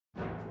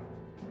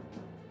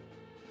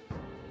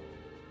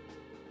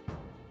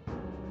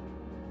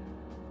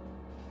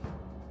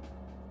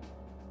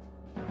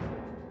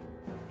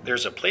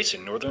There's a place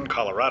in northern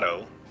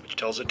Colorado which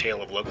tells a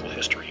tale of local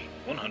history,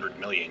 100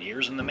 million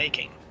years in the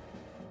making.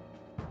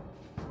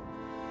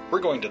 We're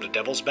going to the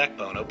Devil's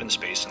Backbone open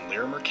space in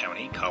Larimer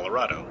County,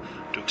 Colorado,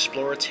 to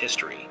explore its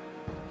history.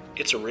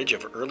 It's a ridge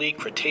of early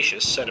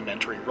Cretaceous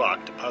sedimentary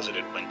rock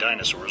deposited when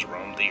dinosaurs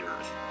roamed the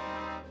earth.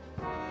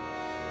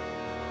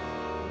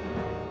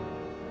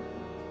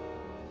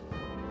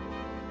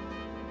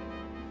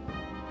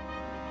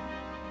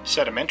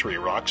 Sedimentary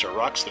rocks are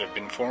rocks that have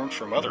been formed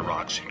from other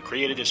rocks and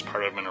created as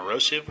part of an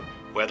erosive,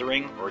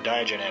 weathering, or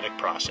diagenetic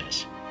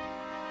process.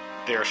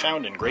 They are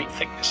found in great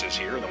thicknesses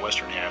here in the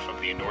western half of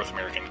the North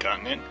American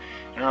continent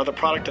and are the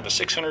product of a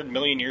 600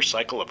 million year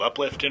cycle of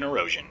uplift and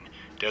erosion,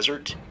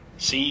 desert,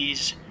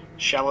 seas,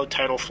 shallow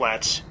tidal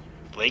flats,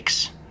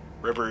 lakes,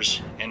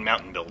 rivers, and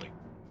mountain building.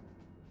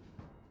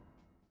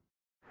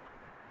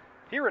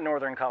 Here in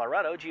northern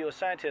Colorado,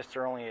 geoscientists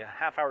are only a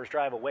half-hour's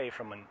drive away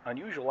from an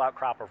unusual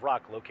outcrop of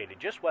rock located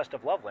just west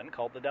of Loveland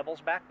called the Devil's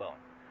Backbone.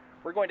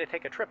 We're going to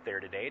take a trip there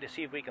today to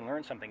see if we can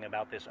learn something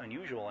about this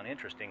unusual and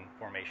interesting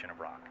formation of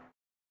rock.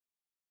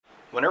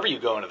 Whenever you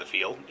go into the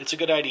field, it's a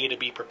good idea to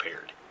be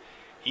prepared.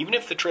 Even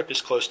if the trip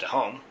is close to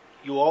home,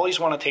 you'll always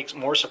want to take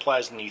more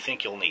supplies than you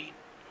think you'll need.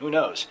 Who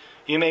knows?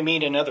 You may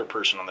meet another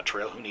person on the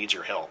trail who needs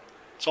your help.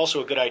 It's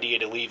also a good idea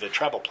to leave a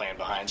travel plan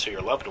behind so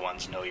your loved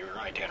ones know your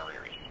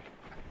itinerary.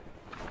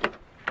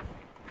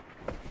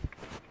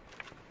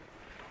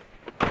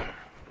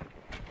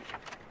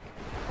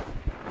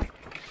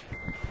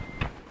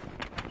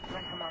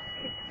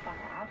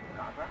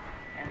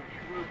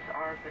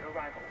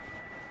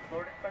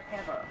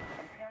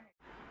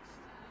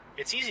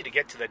 It's easy to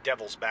get to the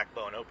Devil's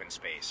Backbone open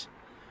space.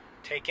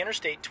 Take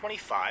Interstate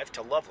 25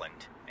 to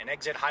Loveland and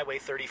exit Highway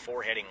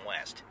 34 heading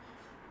west.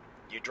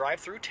 You drive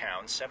through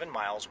town 7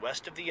 miles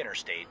west of the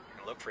interstate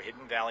and look for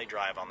Hidden Valley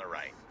Drive on the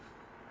right.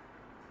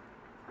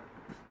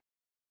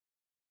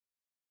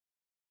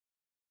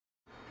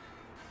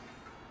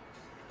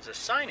 There's a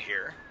sign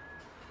here.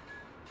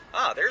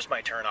 Ah, there's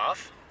my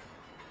turnoff.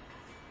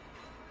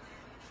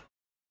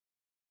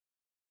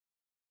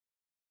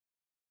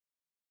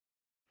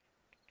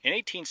 In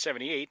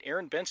 1878,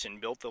 Aaron Benson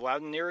built the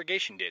Loveland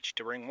irrigation ditch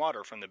to bring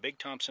water from the Big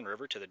Thompson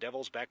River to the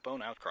Devil's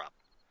Backbone outcrop.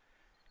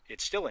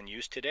 It's still in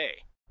use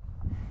today.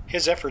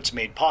 His efforts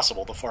made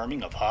possible the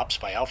farming of hops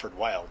by Alfred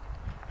Wild,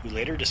 who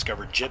later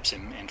discovered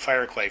gypsum and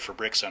fireclay for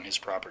bricks on his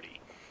property.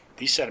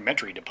 These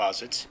sedimentary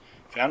deposits,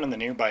 found in the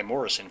nearby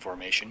Morrison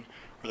Formation,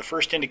 were the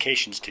first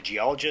indications to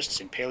geologists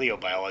and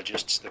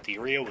paleobiologists that the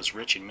area was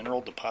rich in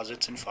mineral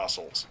deposits and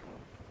fossils.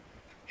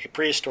 A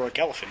prehistoric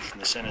elephant from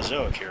the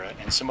Cenozoic era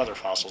and some other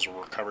fossils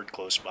were recovered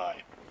close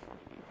by.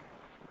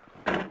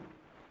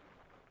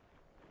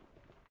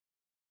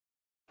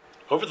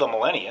 Over the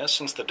millennia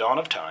since the dawn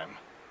of time,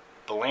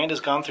 the land has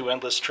gone through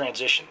endless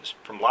transitions,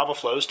 from lava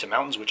flows to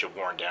mountains which have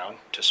worn down,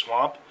 to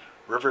swamp,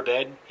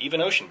 riverbed, even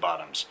ocean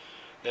bottoms,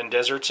 then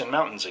deserts and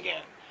mountains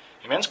again.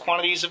 Immense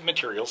quantities of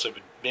materials have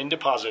been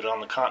deposited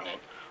on the continent,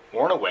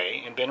 worn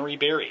away, and been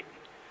reburied.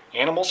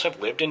 Animals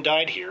have lived and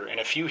died here, and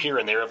a few here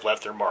and there have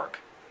left their mark.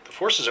 The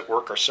forces at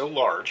work are so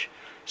large,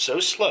 so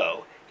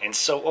slow, and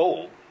so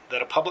old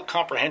that a public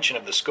comprehension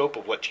of the scope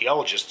of what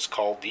geologists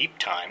call deep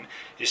time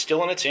is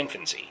still in its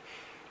infancy.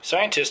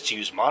 Scientists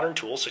use modern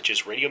tools such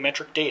as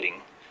radiometric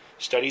dating,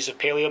 studies of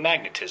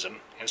paleomagnetism,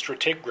 and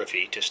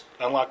stratigraphy to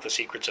unlock the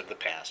secrets of the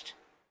past.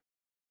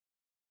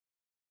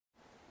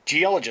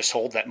 Geologists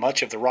hold that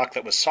much of the rock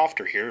that was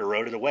softer here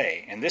eroded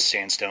away, and this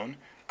sandstone,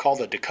 called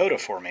the Dakota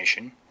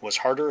Formation, was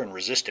harder and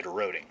resisted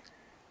eroding.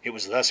 It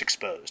was thus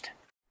exposed.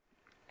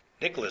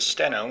 Nicholas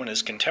Steno and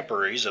his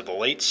contemporaries of the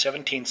late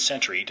 17th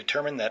century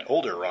determined that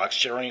older rocks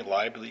generally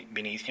lie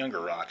beneath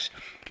younger rocks,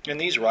 and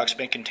these rocks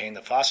may contain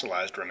the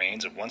fossilized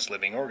remains of once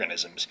living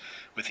organisms,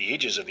 with the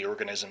ages of the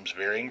organisms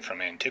varying from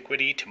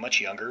antiquity to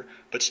much younger,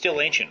 but still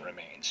ancient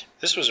remains.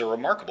 This was a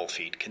remarkable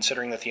feat,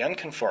 considering that the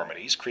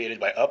unconformities created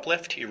by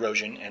uplift,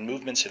 erosion, and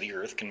movements of the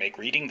earth can make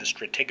reading the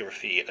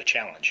stratigraphy a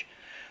challenge.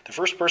 The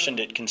first person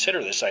to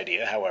consider this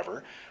idea,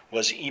 however,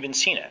 was Ibn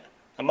Sina,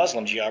 a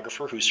Muslim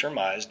geographer who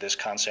surmised this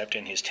concept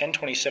in his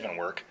 1027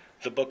 work,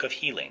 The Book of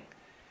Healing.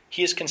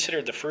 He is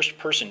considered the first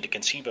person to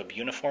conceive of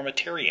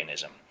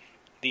uniformitarianism,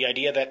 the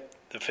idea that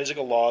the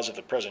physical laws of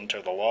the present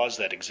are the laws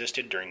that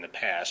existed during the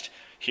past,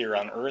 here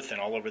on Earth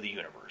and all over the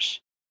universe.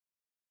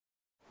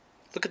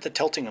 Look at the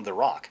tilting of the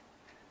rock.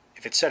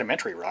 If it's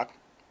sedimentary rock,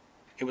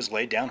 it was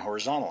laid down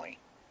horizontally.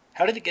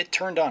 How did it get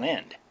turned on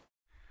end?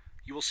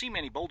 You will see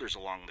many boulders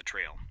along the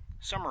trail.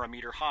 Some are a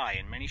meter high,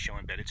 and many show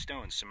embedded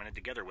stones cemented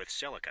together with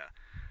silica.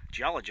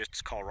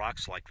 Geologists call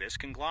rocks like this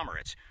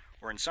conglomerates,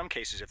 or in some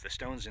cases, if the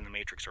stones in the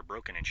matrix are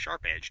broken and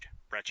sharp-edged,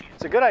 breccias.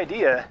 It's a good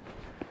idea,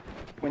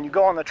 when you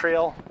go on the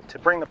trail, to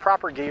bring the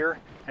proper gear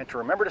and to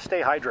remember to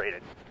stay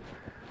hydrated.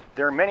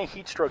 There are many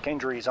heat stroke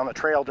injuries on the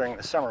trail during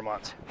the summer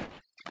months.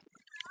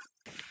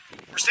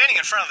 We're standing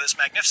in front of this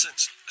magnificent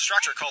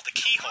structure called the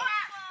Keyhole.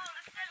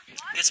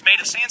 It's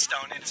made of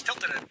sandstone, and it's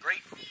tilted at a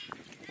great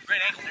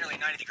angle, nearly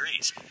 90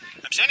 degrees.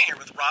 I'm standing here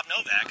with Rob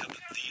Novak of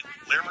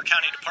the Larimer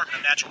County Department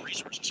of Natural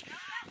Resources.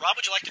 Rob,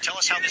 would you like to tell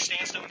us how this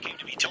sandstone came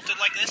to be tilted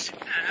like this?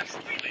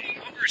 Absolutely.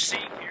 What we're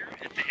seeing here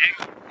at the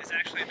angle is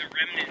actually the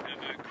remnant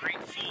of a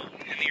great fold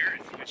in the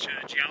earth, which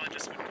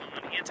geologists would call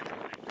an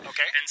antipode.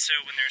 Okay. And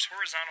so when there's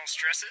horizontal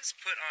stresses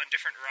put on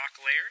different rock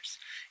layers,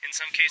 in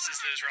some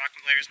cases those rock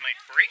layers might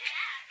break,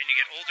 and you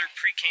get older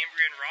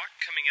Precambrian rock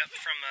coming up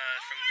from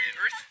the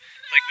earth,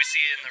 like we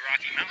see in the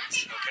Rocky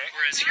Mountains. Okay.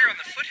 Whereas here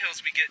on the foothills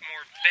we get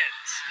more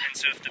bends, and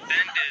so if the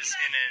bend is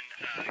in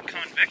a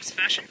convex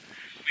fashion,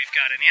 we've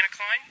got an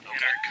anticline,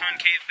 and our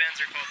concave bends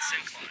are called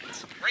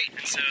synclines. Great.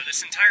 And so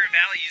this entire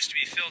valley used to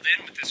be filled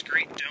in with this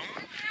great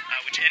dome,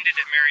 which ended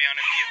at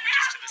Mariana Butte, which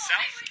is to the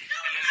south,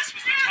 and then this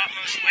was the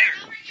topmost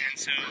layer. And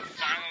so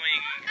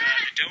following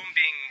the dome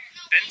being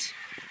bent,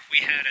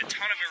 we had a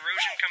ton of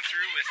erosion come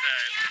through with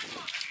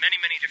many,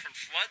 many different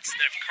floods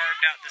that have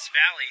carved out this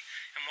valley,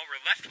 and what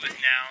we're left with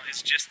now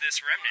is just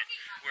this remnant,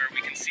 where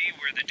we can see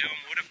where the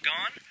dome would have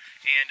gone,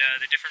 and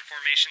the different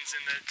formations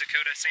in the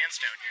Dakota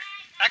sandstone here.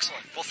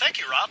 Excellent. Well,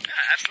 thank you, Rob.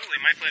 Yeah, absolutely.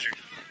 My pleasure.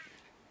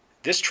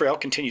 This trail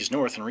continues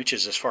north and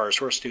reaches as far as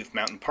Horsetooth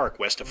Mountain Park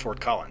west of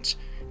Fort Collins.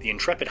 The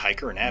intrepid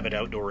hiker and avid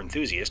outdoor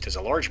enthusiast has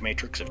a large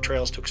matrix of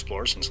trails to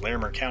explore since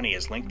Larimer County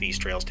has linked these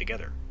trails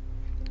together.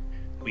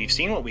 We've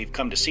seen what we've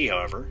come to see,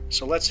 however,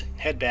 so let's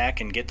head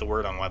back and get the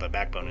word on why the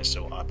backbone is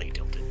so oddly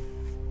tilted.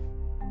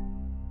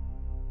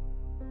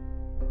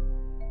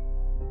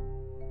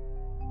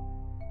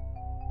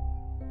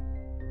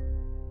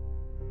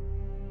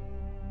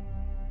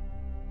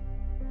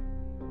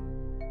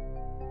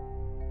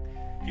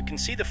 You can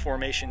see the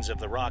formations of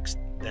the rocks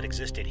that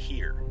existed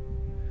here.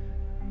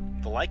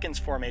 The Lichens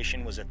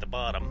Formation was at the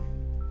bottom.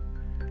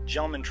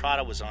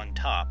 Gelmantrata was on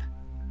top.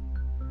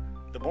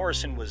 The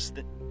Morrison was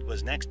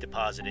next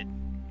deposited,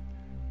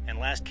 and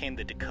last came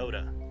the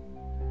Dakota.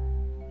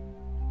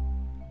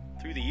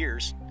 Through the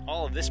years,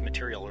 all of this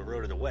material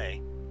eroded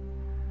away,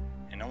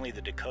 and only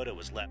the Dakota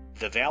was left.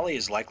 The valley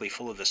is likely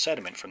full of the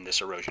sediment from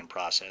this erosion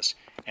process,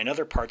 and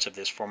other parts of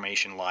this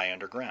formation lie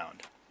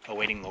underground,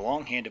 awaiting the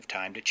long hand of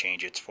time to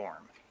change its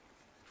form.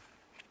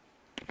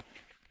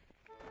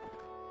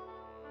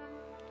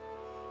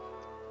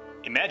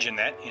 Imagine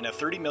that, in a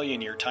 30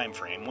 million year time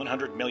frame,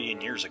 100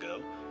 million years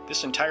ago,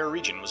 this entire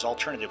region was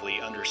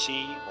alternatively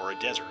undersea or a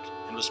desert,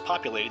 and was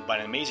populated by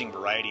an amazing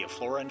variety of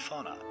flora and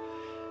fauna.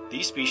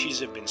 These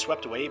species have been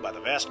swept away by the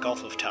vast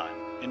gulf of time,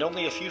 and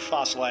only a few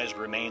fossilized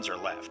remains are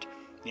left.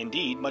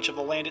 Indeed, much of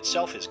the land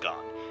itself is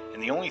gone,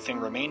 and the only thing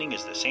remaining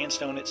is the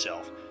sandstone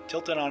itself,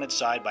 tilted on its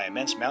side by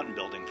immense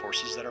mountain-building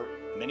forces that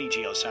many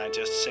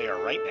geoscientists say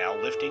are right now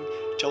lifting,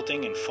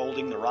 tilting, and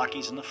folding the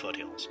Rockies and the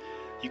foothills.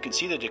 You can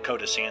see the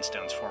Dakota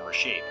sandstone's former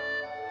shape,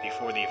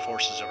 before the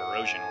forces of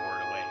erosion were